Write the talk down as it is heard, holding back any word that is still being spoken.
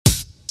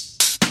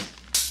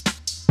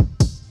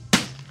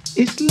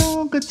It's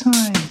lager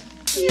time.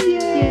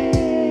 Yay!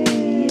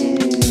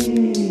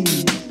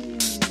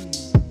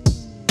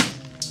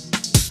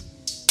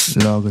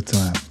 Lager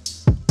time.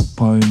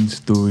 Poems,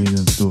 stories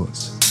and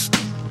thoughts.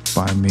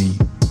 By me,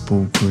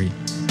 Paul Cree.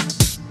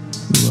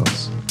 Who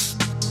else?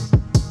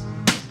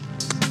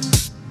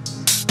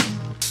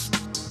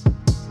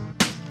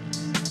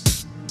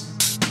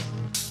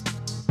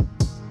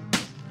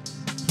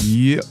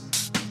 Yep.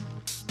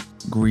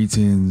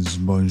 Greetings,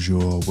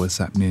 bonjour, what's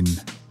happening?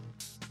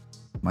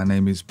 My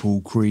name is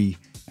Paul Cree,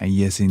 and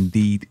yes,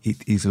 indeed, it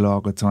is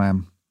lager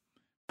time.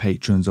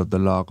 Patrons of the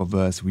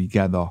Lagerverse, we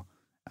gather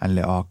and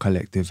let our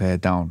collective hair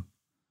down.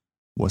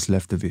 What's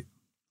left of it?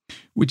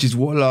 Which is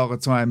what lager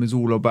time is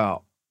all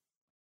about.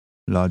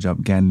 Large Up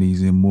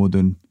Ganley's in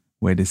Morden,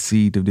 where the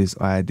seed of this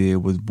idea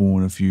was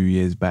born a few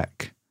years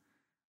back.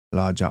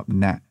 Large Up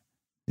Nat,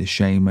 the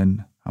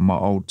shaman, and my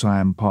old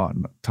time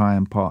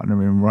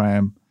partner in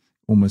rhyme,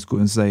 almost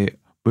couldn't say it,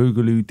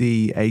 Boogaloo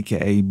D,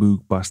 aka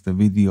Boogbuster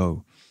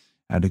Video.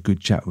 Had a good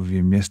chat with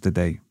him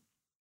yesterday.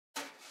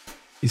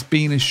 It's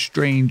been a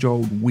strange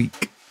old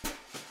week,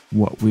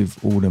 what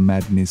with all the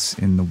madness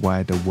in the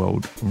wider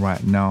world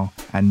right now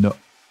and the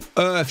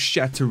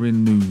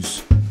earth-shattering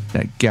news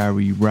that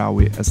Gary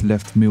Rowett has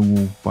left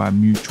Millwall by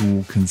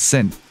mutual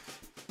consent.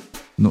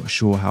 Not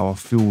sure how I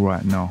feel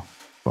right now,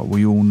 but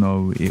we all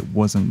know it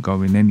wasn't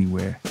going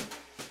anywhere.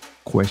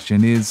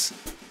 Question is,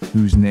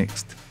 who's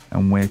next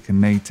and where can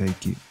they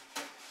take it?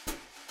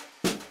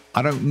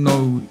 I don't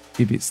know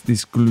if it's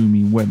this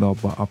gloomy weather,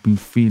 but I've been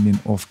feeling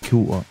off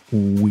kilter all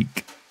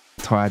week.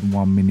 Tired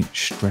 1 minute,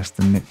 stressed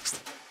the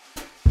next.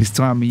 This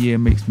time of year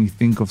makes me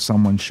think of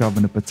someone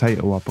shoving a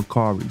potato up a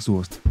car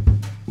exhaust,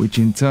 which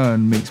in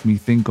turn makes me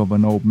think of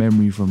an old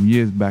memory from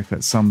years back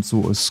at some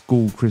sort of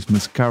school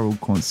Christmas carol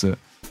concert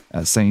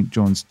at St.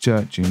 John's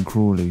Church in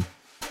Crawley.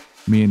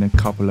 Me and a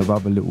couple of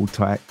other little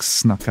tykes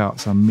snuck out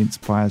some mince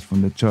pies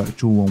from the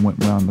church hall and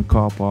went round the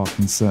car park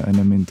inserting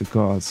them into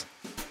cars.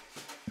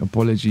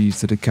 Apologies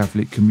to the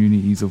Catholic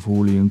communities of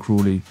Hawley and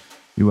Crawley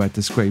who had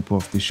to scrape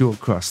off the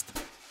short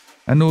crust.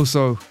 And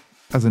also,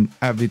 as an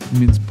avid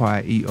mince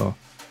pie eater,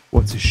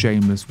 what's a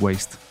shameless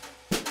waste?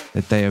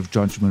 The day of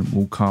judgment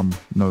will come,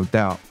 no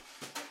doubt.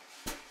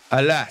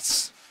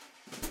 Alas,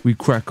 we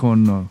crack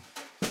on though.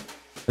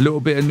 A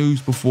little bit of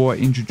news before I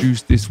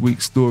introduce this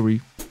week's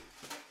story.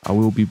 I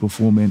will be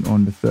performing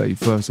on the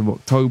 31st of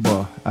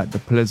October at the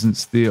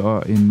Pleasance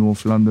Theatre in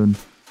North London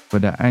for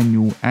the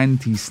annual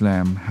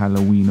Anti-Slam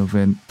Halloween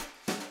event.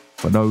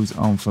 For those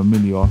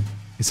unfamiliar,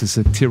 it's a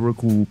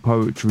satirical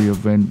poetry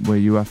event where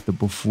you have to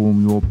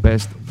perform your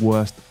best,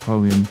 worst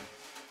poem.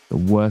 The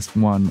worst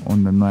one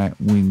on the night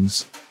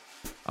wins.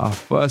 I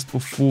first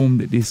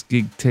performed at this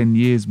gig 10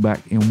 years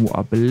back in what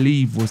I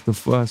believe was the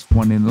first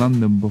one in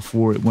London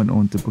before it went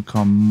on to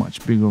become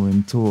much bigger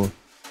in tour.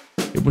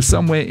 It was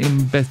somewhere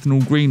in Bethnal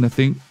Green, I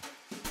think.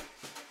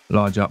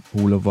 Large up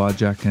Paul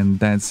Varjak and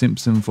Dan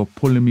Simpson for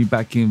pulling me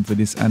back in for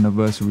this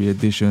anniversary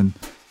edition.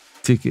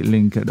 Ticket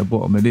link at the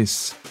bottom of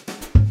this.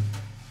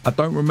 I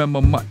don't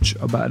remember much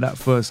about that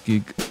first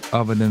gig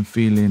other than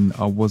feeling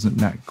I wasn't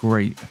that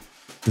great,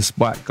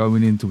 despite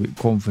going into it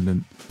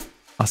confident.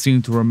 I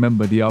seem to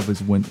remember the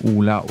others went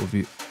all out with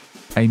it.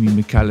 Amy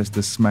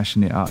McAllister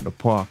smashing it out the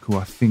park, who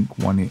I think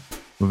won it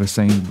with a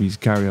Sainsbury's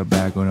carrier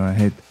bag on her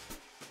head.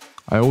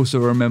 I also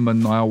remember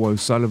Niall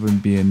O'Sullivan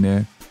being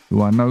there,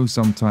 who I know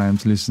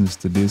sometimes listens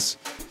to this.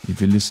 If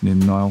you're listening,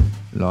 Niall,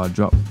 large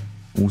up.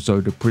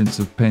 Also the Prince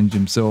of Penge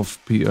himself,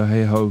 Peter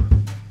Hayho.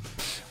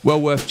 Well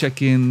worth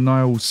checking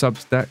Niall's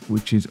Substack,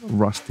 which is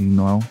Rusty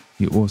Niall.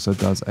 He also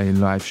does a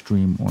live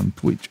stream on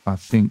Twitch, I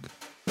think.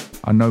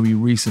 I know he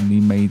recently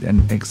made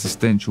an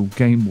existential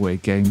Game Boy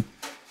game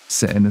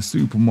set in a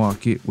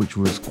supermarket, which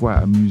was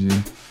quite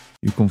amusing.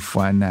 You can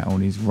find that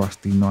on his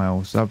Rusty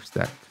Niall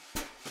Substack.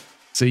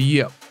 So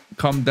yep,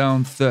 come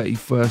down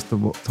 31st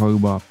of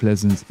October,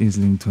 Pleasance,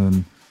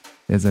 Islington.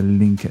 There's a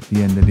link at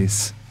the end of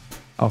this.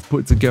 I've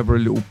put together a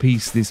little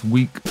piece this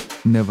week.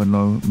 Never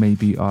know,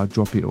 maybe I'll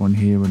drop it on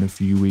here in a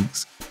few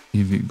weeks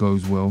if it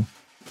goes well.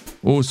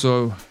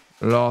 Also,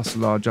 last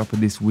large up of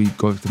this week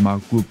goes to my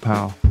good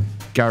pal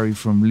Gary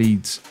from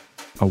Leeds,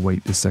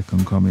 await the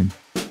second coming,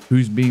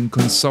 who's been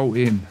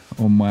consulting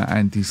on my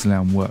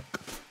anti-slam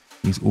work.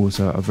 He's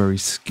also a very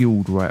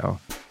skilled writer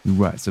who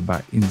writes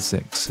about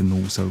insects and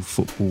also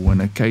football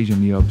and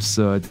occasionally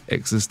absurd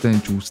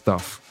existential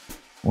stuff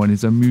on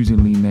his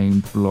amusingly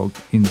named blog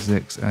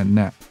Insects and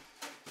Nat.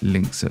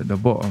 Links at the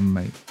bottom,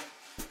 mate.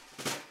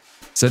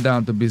 So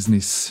down to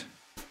business.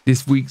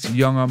 This week's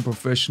Young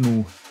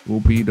Unprofessional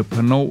will be the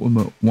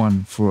penultimate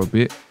one for a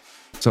bit,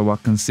 so I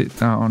can sit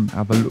down,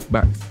 have a look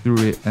back through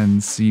it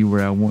and see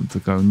where I want to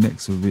go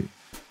next with it.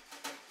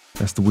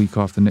 That's the week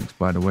after next,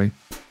 by the way.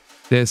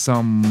 There's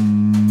some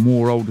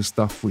more older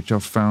stuff which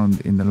I've found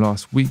in the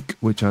last week,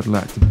 which I'd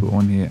like to put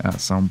on here at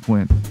some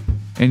point.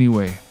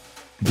 Anyway,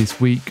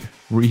 this week,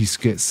 Reese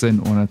gets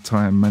sent on a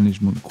time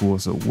management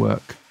course at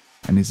work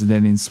and is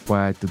then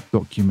inspired to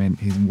document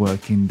his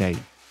working day.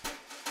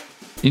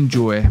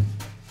 Enjoy.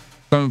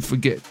 Don't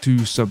forget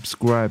to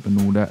subscribe and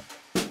all that.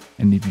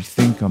 And if you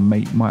think a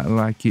mate might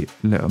like it,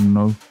 let them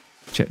know.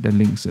 Check the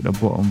links at the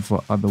bottom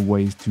for other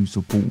ways to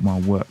support my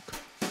work.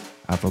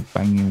 Have a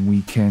banging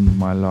weekend,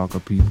 my lager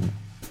people.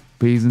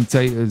 Peas and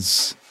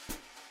taters.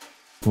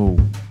 Paul.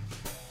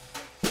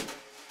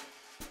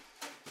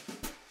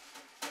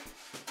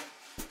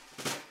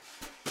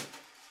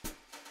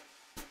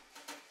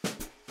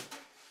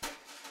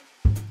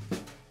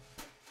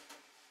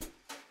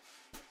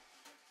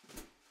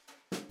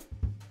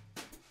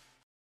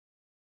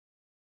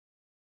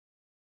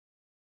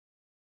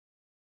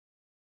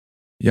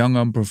 Young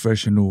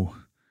Unprofessional,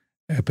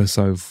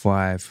 episode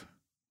 5,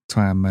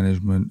 time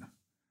management,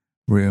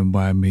 written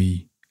by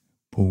me,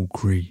 Paul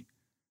Cree.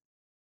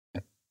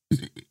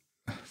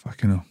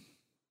 Fucking hell.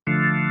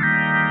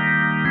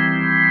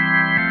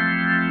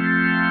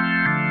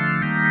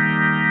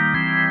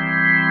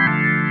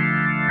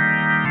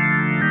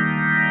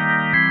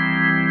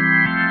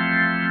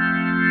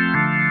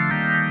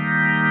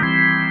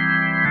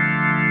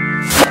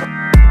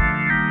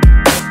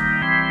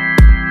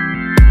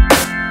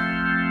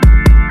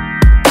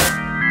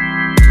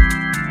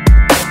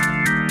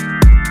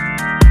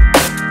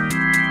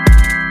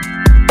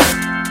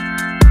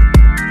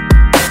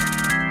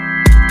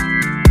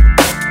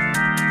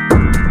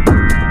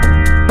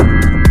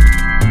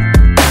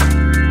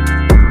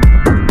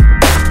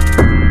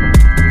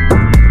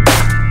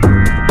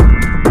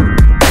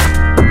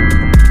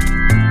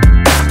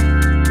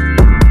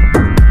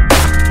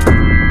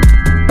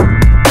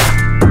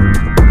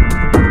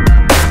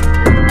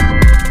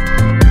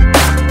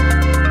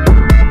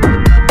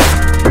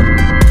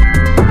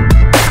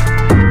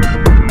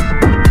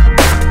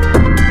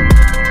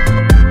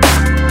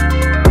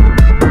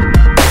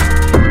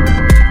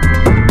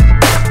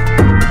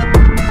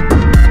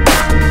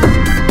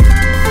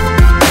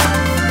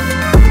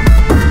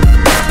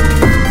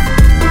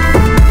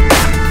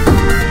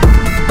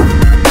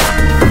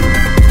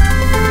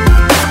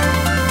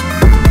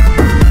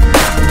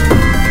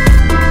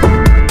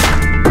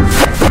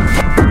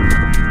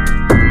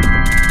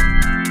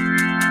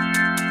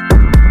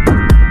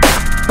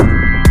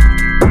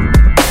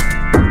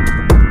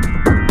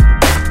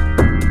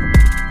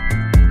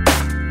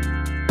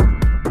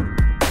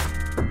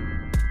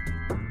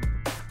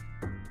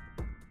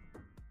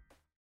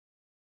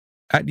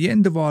 At the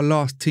end of our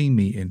last team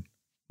meeting,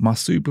 my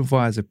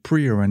supervisor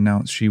Priya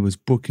announced she was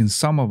booking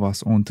some of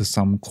us onto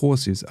some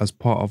courses as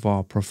part of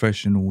our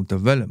professional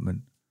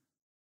development.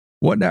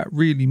 What that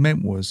really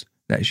meant was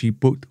that she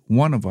booked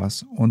one of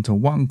us onto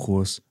one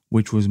course,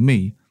 which was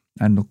me,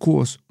 and the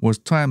course was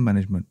time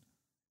management.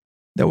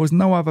 There was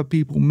no other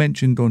people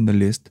mentioned on the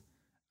list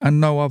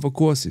and no other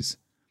courses.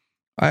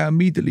 I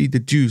immediately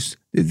deduced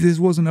that this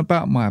wasn't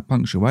about my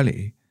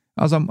punctuality,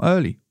 as I'm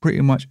early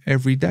pretty much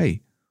every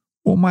day,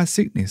 or my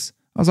sickness,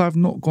 as I've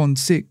not gone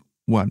sick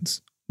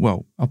once.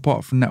 Well,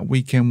 apart from that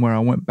weekend where I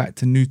went back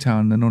to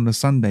Newtown and on a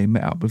Sunday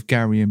met up with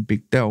Gary and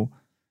Big Dell,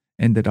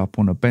 ended up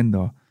on a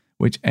bender,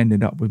 which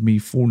ended up with me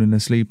falling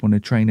asleep on the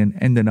train and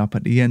ended up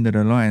at the end of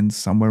the line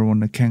somewhere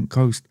on the Kent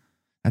coast.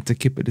 Had to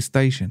keep at the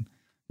station.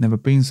 Never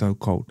been so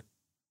cold.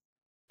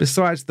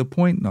 Besides the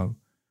point though,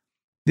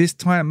 this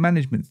time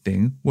management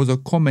thing was a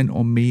comment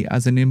on me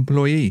as an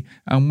employee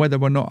and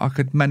whether or not I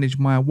could manage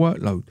my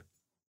workload.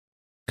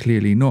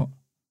 Clearly not.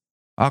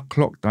 I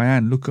clocked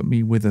Diane look at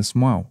me with a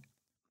smile.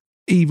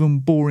 Even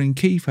boring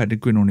Keith had a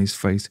grin on his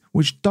face,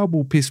 which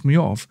double pissed me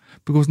off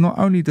because not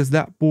only does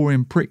that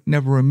boring prick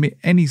never emit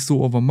any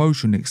sort of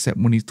emotion except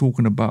when he's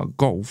talking about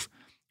golf,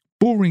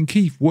 boring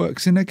Keith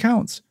works in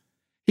accounts.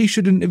 He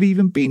shouldn't have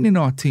even been in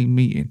our team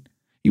meeting.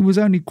 He was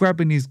only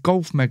grabbing his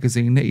golf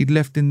magazine that he'd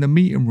left in the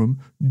meeting room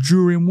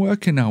during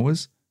working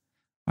hours.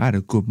 I had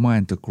a good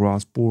mind to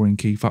grass boring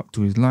Keith up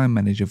to his line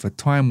manager for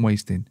time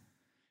wasting.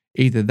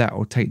 Either that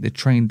or take the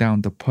train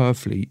down to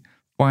Purfleet,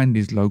 find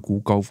his local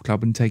golf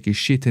club and take his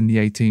shit in the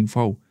 18th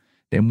hole,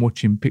 then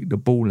watch him pick the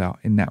ball out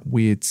in that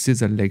weird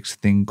scissor legs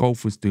thing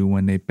golfers do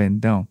when they bend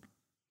down.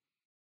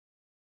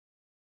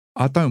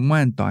 I don't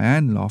mind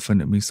Diane laughing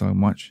at me so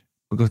much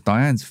because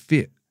Diane's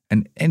fit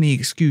and any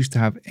excuse to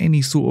have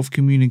any sort of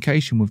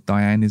communication with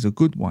Diane is a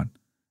good one,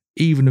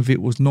 even if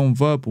it was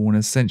non-verbal and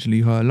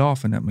essentially her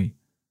laughing at me.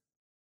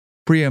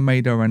 Priya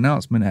made her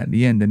announcement at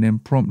the end and then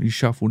promptly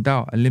shuffled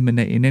out,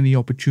 eliminating any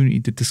opportunity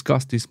to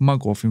discuss this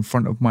mug off in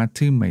front of my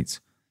teammates.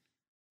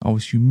 I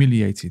was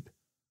humiliated.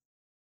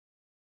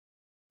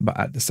 But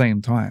at the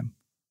same time,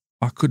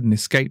 I couldn't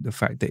escape the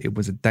fact that it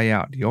was a day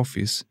out of the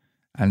office,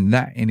 and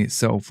that in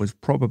itself was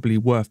probably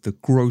worth the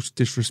gross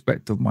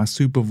disrespect of my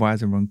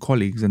supervisor and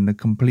colleagues and the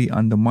complete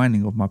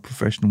undermining of my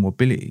professional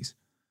abilities.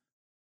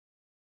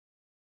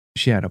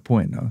 She had a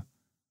point though.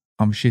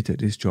 I'm shit at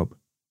this job.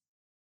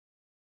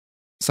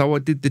 So I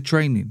did the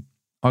training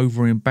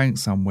over in Bank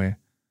somewhere.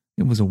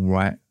 It was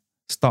alright.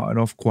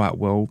 Started off quite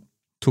well.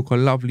 Took a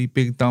lovely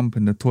big dump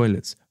in the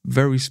toilets.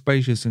 Very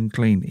spacious and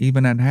clean.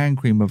 Even had hand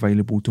cream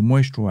available to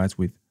moisturise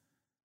with.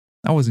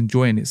 I was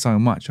enjoying it so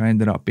much I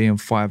ended up being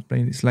 5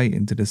 minutes late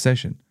into the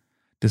session,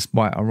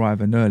 despite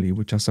arriving early,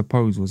 which I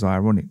suppose was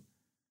ironic.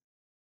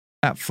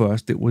 At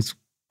first it was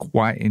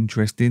quite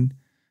interesting.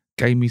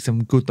 Gave me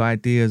some good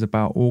ideas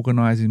about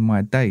organising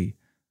my day.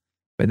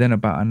 But then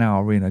about an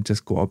hour in, I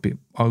just got a bit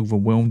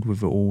overwhelmed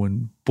with it all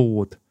and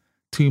bored.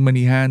 Too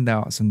many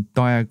handouts and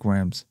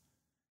diagrams.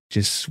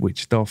 Just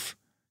switched off,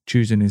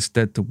 choosing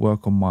instead to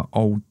work on my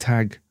old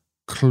tag,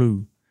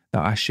 Clue,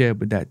 that I shared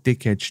with that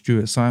dickhead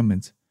Stuart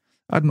Simons.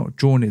 I'd not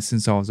drawn it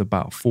since I was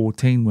about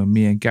 14 when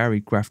me and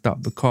Gary graphed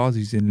up the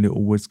Kazi's in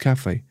Little Woods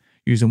Cafe,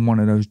 using one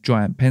of those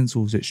giant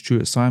pencils that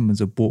Stuart Simons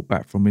had brought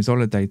back from his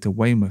holiday to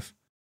Weymouth.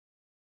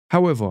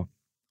 However,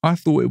 I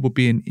thought it would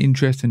be an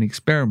interesting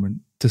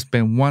experiment to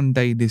spend one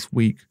day this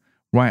week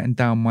writing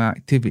down my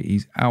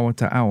activities hour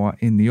to hour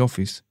in the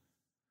office.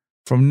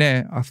 From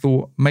there, I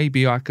thought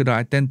maybe I could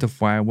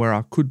identify where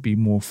I could be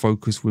more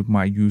focused with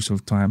my use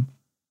of time.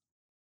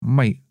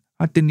 Mate,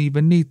 I didn't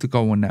even need to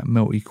go on that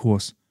melty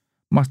course.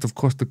 Must have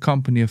cost the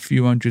company a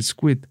few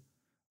 £100.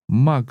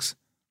 Mugs.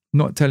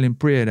 Not telling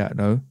Priya that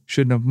though,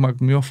 shouldn't have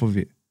mugged me off of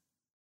it.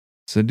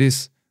 So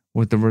this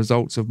was the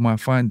results of my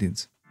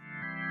findings.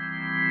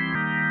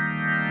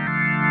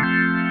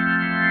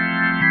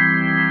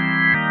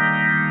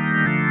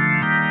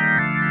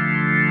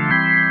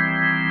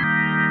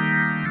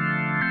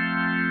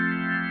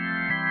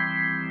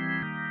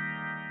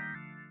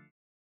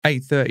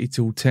 "8:30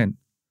 till 10.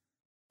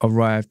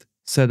 Arrived,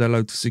 said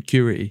hello to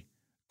security,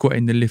 got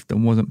in the lift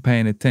and wasn't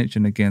paying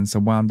attention again, so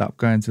wound up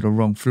going to the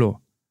wrong floor.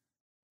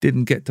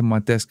 Didn't get to my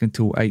desk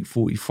until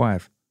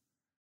 8:45.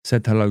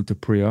 Said hello to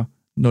Priya,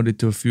 nodded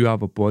to a few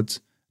other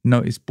bods,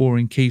 noticed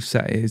boring Keith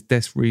sat at his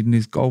desk reading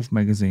his golf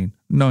magazine,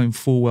 knowing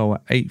full well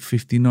at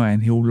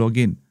 8:59 he'll log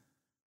in.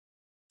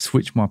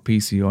 Switched my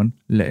PC on,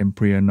 letting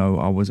Priya know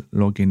I was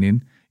logging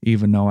in,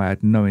 even though I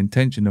had no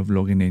intention of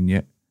logging in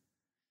yet.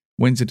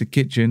 Went to the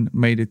kitchen,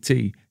 made a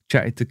tea,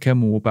 chatted to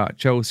Kemmel about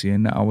Chelsea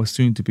and that I was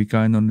soon to be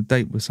going on a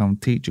date with some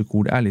teacher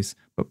called Alice,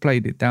 but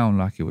played it down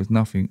like it was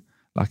nothing,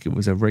 like it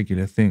was a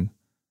regular thing.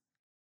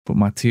 Put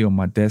my tea on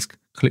my desk,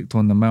 clicked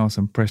on the mouse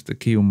and pressed the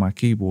key on my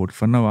keyboard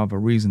for no other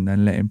reason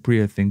than letting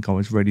Priya think I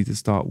was ready to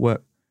start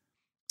work.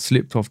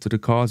 Slipped off to the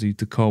Kazi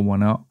to call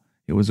one out.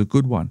 It was a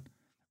good one.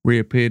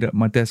 Reappeared at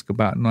my desk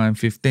about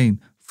 9:15,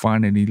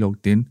 finally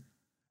logged in.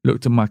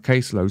 Looked at my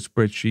caseload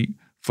spreadsheet.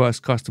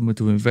 First customer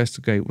to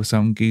investigate was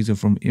some geezer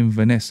from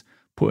Inverness,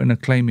 putting a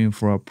claim in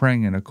for a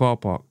prang in a car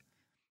park.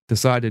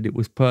 Decided it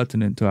was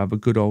pertinent to have a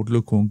good old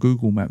look on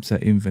Google Maps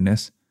at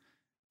Inverness.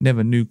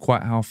 Never knew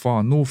quite how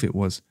far north it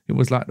was. It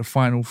was like the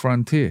final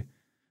frontier.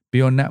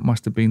 Beyond that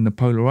must have been the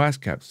polar ice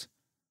caps.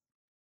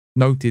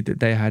 Noted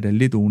that they had a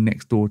Lidl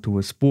next door to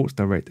a Sports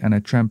Direct and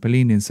a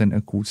trampolining centre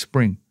called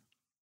Spring.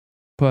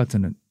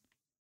 Pertinent.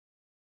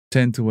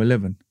 10 to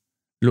 11.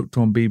 Looked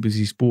on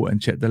BBC Sport and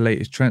checked the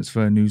latest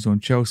transfer news on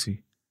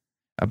Chelsea.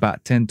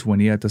 About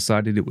 10:20 I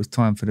decided it was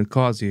time for the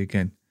Kazi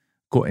again.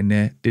 Got in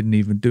there, didn't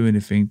even do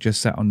anything, just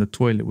sat on the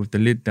toilet with the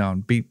lid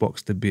down,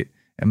 beatboxed a bit.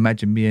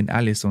 Imagine me and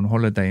Alice on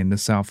holiday in the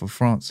south of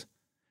France.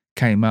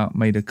 Came out,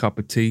 made a cup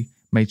of tea,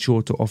 made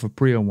sure to offer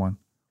Priya one.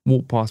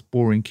 Walked past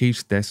boring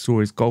Keith's desk,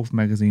 saw his golf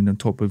magazine on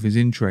top of his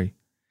in tray.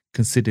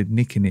 Considered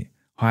nicking it,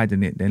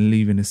 hiding it, then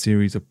leaving a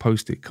series of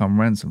post-it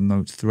come ransom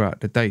notes throughout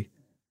the day.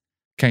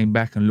 Came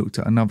back and looked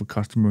at another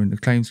customer in the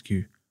claims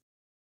queue.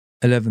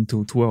 11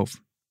 till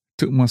 12.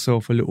 Took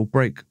myself a little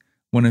break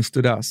when I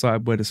stood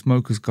outside where the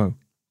smokers go.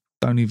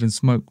 Don't even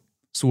smoke.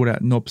 Saw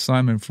that knob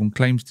Simon from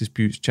Claims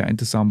Disputes chatting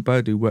to some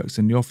bird who works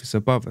in the office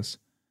above us.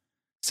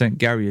 Sent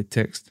Gary a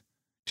text.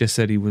 Just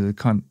said he was a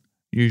cunt.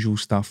 Usual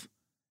stuff.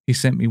 He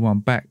sent me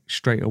one back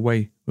straight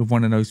away with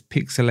one of those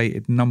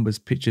pixelated numbers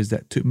pictures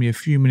that took me a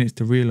few minutes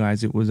to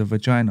realise it was a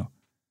vagina.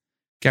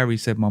 Gary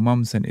said my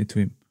mum sent it to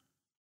him.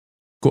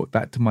 Got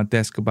back to my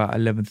desk about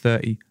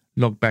 11:30,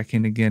 logged back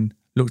in again,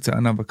 looked at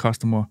another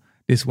customer.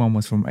 This one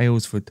was from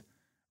Aylesford.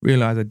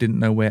 Realised I didn't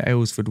know where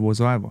Aylesford was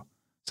either,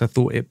 so I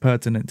thought it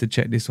pertinent to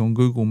check this on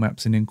Google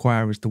Maps and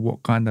inquire as to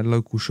what kind of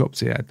local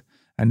shops it had,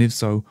 and if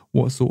so,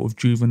 what sort of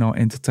juvenile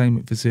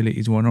entertainment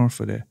facilities were on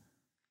offer there.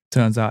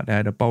 Turns out they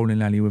had a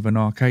bowling alley with an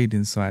arcade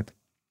inside.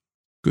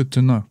 Good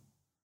to know.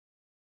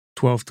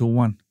 12 till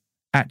 1.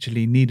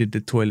 Actually needed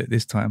the toilet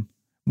this time.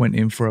 Went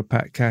in for a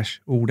pat cash,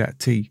 all that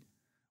tea.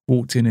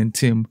 Walked in and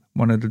Tim,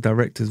 one of the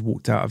directors,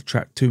 walked out of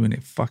track 2 and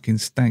it fucking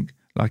stank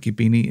like he'd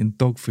been eating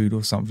dog food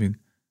or something.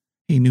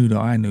 He knew that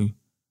I knew,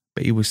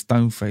 but he was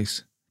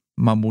stone-faced.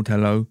 Mumbled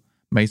hello,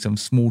 made some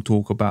small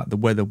talk about the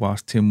weather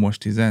whilst Tim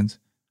washed his hands.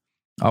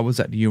 I was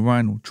at the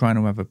urinal trying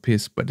to have a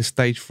piss, but the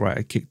stage fright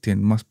had kicked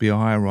in, must be a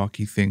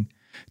hierarchy thing.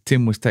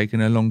 Tim was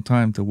taking a long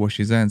time to wash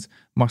his hands,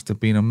 must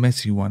have been a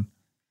messy one.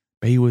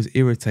 But he was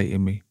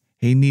irritating me.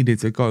 He needed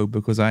to go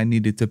because I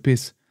needed to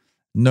piss.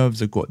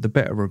 Nerves had got the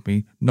better of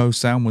me, no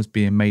sound was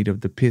being made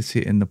of the piss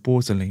hitting the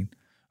porcelain.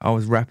 I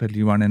was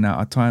rapidly running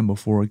out of time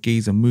before a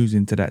geezer moves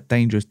into that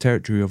dangerous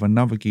territory of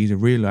another geezer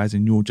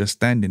realising you're just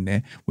standing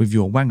there with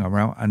your wanger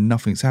out and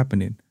nothing's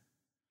happening.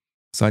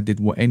 So I did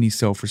what any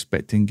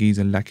self-respecting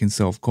geezer lacking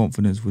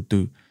self-confidence would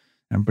do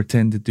and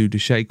pretend to do the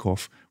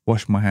shake-off,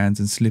 wash my hands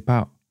and slip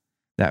out.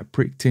 That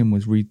prick Tim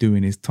was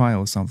redoing his tie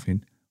or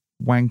something.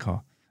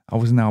 Wanker. I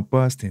was now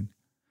bursting.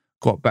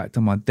 Got back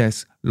to my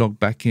desk, logged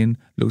back in,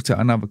 looked at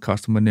another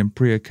customer, and then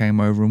Priya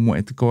came over and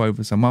wanted to go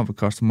over some other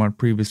customer I'd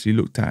previously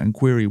looked at and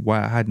query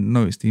why I hadn't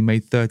noticed he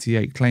made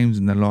 38 claims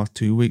in the last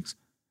 2 weeks.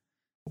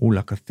 All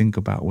I could think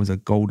about was a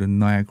golden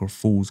Niagara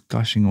Falls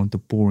gushing onto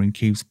boring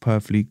Keith's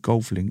Perth League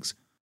golf links.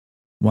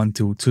 1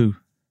 till 2.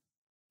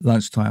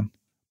 Lunchtime.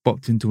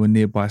 Bopped into a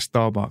nearby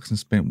Starbucks and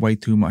spent way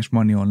too much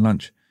money on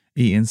lunch,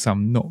 eating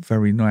some not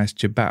very nice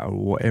ciabatta or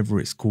whatever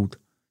it's called.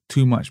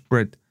 Too much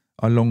bread,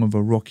 along with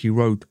a rocky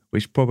road,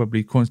 which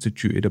probably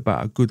constituted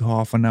about a good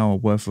half an hour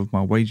worth of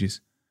my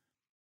wages.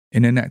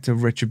 In an act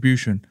of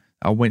retribution,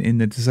 I went in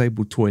the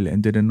disabled toilet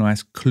and did a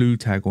nice clue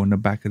tag on the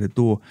back of the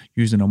door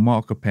using a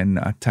marker pen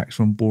that I taxed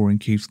from boring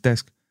Keith's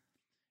desk.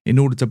 In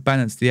order to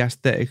balance the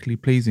aesthetically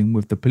pleasing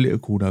with the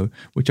political though,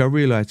 which I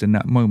realised in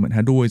that moment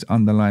had always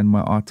underlined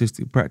my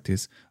artistic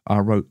practice, I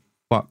wrote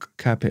 "fuck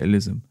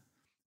capitalism."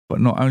 But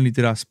not only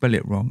did I spell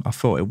it wrong, I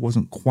felt it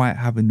wasn't quite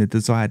having the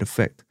desired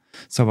effect,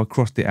 so I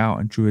crossed it out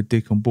and drew a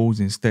dick and balls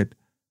instead.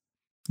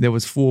 There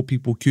was 4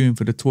 people queuing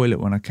for the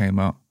toilet when I came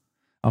out.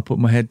 I put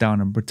my head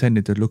down and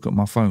pretended to look at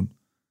my phone.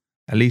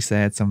 At least they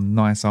had some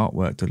nice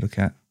artwork to look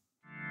at.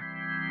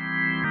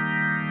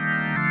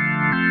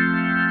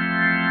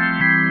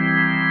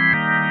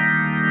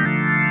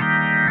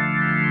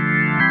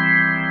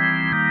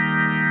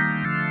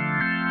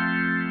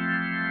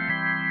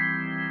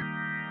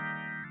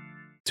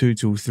 Two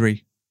till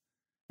 3.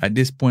 At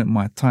this point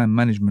my time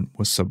management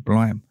was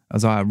sublime,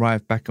 as I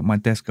arrived back at my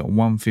desk at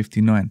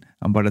 1:59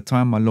 and by the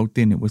time I logged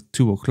in it was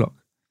 2 o'clock.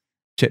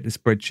 Checked the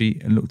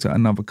spreadsheet and looked at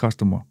another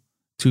customer.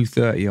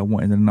 2:30 I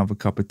wanted another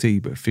cup of tea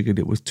but figured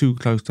it was too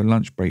close to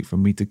lunch break for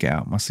me to get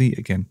out my seat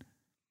again.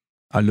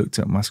 I looked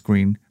at my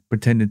screen,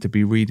 pretended to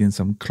be reading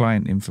some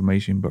client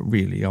information but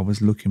really I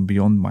was looking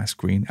beyond my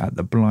screen at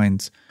the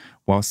blinds,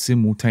 while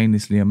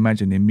simultaneously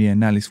imagining me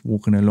and Alice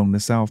walking along the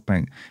South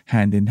Bank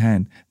hand in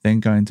hand, then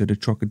going to the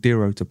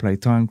Trocadero to play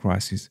Time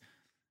Crisis.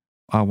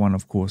 I won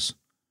of course.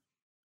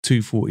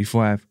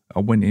 2:45 I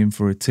went in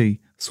for a tea,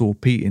 saw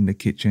Pete in the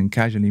kitchen,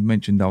 casually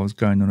mentioned I was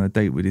going on a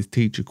date with his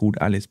teacher called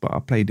Alice but I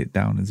played it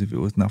down as if it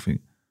was nothing.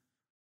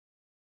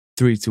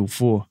 3 till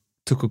 4,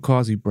 took a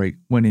Kazi break,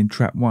 went in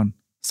trap 1.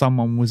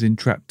 Someone was in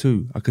trap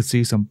 2. I could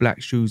see some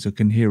black shoes, I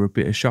can hear a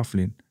bit of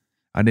shuffling.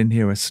 I then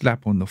hear a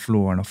slap on the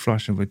floor and a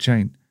flush of a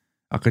chain.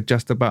 I could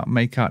just about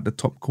make out the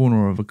top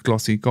corner of a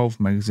glossy golf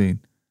magazine.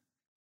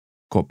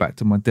 Got back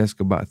to my desk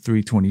about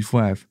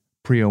 3:25.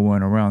 Priya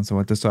weren't around so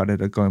I decided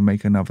to go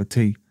make another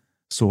tea.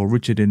 Saw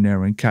Richard in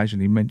there and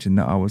casually mentioned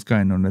that I was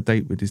going on a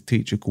date with his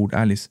teacher called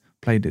Alice.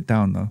 Played it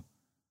down though.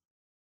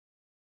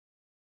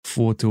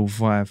 4 till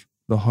 5,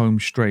 the home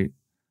straight.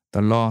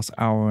 The last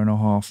hour and a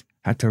half,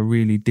 had to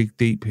really dig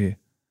deep here.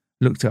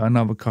 Looked at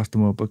another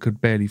customer but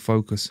could barely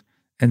focus.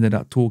 Ended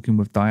up talking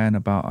with Diane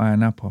about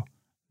Iron Apple.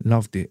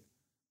 Loved it.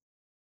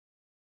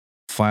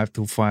 5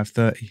 till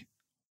 5:30,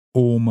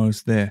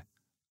 almost there.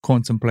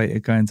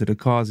 Contemplated going to the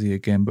Kazi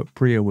again but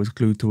Priya was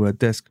glued to her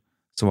desk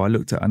so I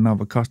looked at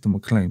another customer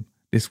claim,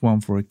 this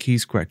one for a key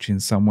scratching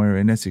somewhere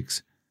in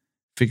Essex.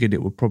 Figured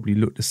it would probably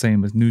look the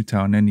same as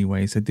Newtown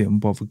anyway so didn't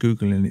bother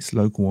googling its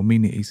local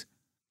amenities.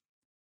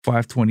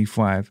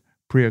 5:25,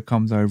 Priya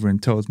comes over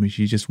and tells me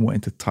she just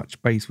wanted to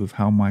touch base with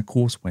how my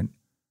course went.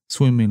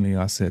 Swimmingly,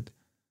 I said.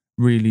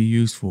 Really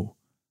useful.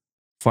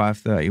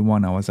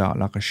 5:31 I was out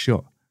like a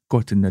shot,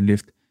 got in the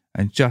lift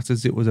and just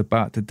as it was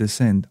about to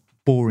descend,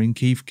 boring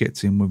Keith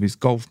gets in with his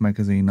golf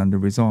magazine under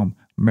his arm,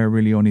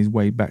 merrily on his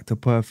way back to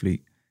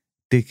Purfleet.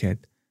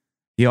 Dickhead.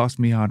 He asked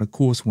me how the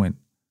course went.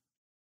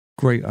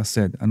 Great, I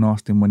said, and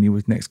asked him when he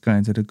was next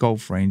going to the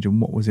golf range and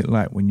what was it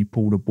like when you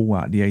pulled a ball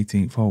out the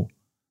 18th hole.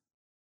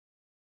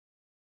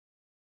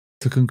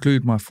 To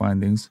conclude my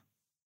findings,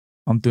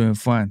 I'm doing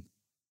fine.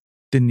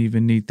 Didn't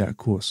even need that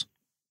course.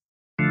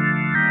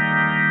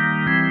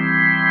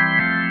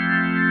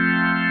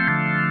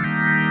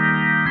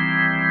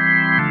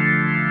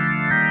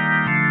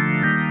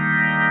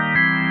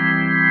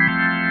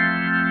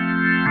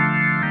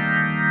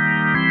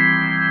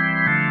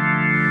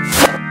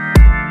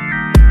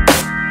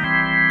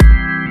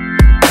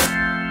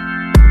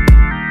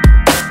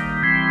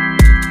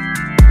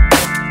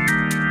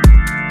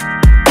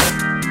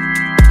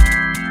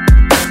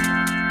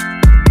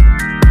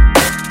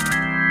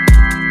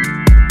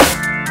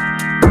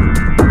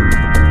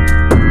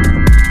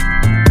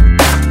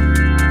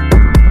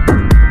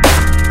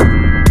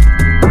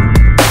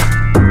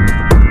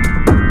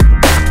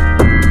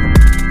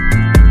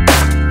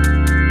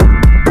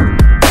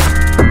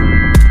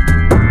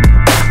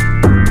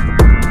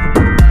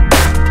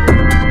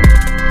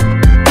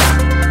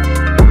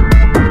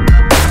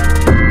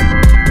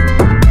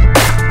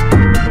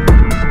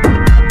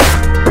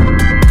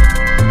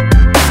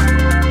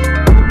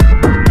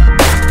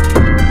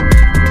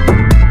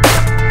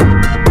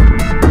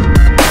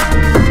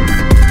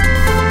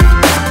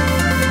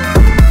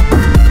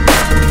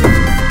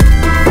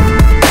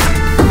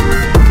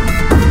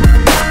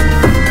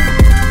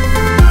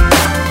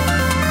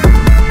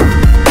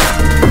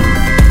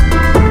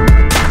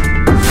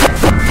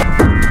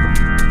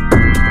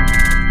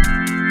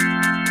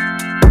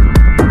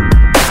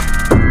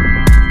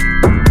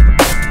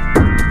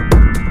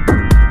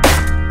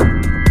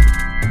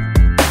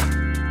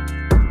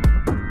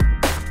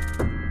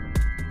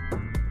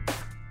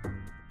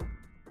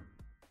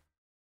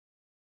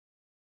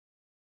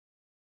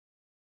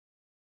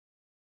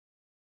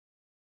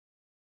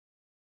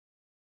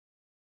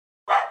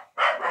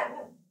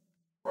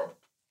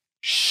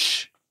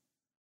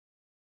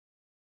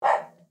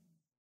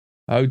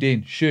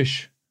 Odin,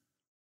 shush.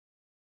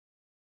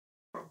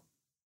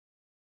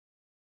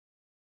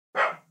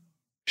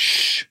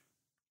 Shh.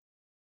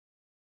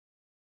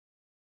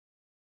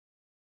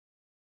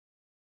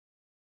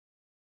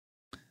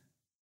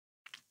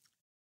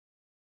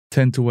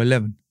 Ten to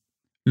 11.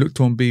 Looked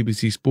on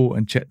BBC Sport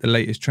and checked the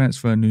latest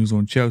transfer news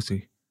on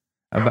Chelsea.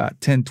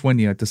 About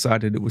 10:20, I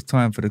decided it was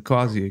time for the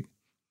Kazi.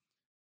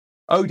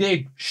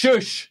 Odin,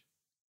 shush!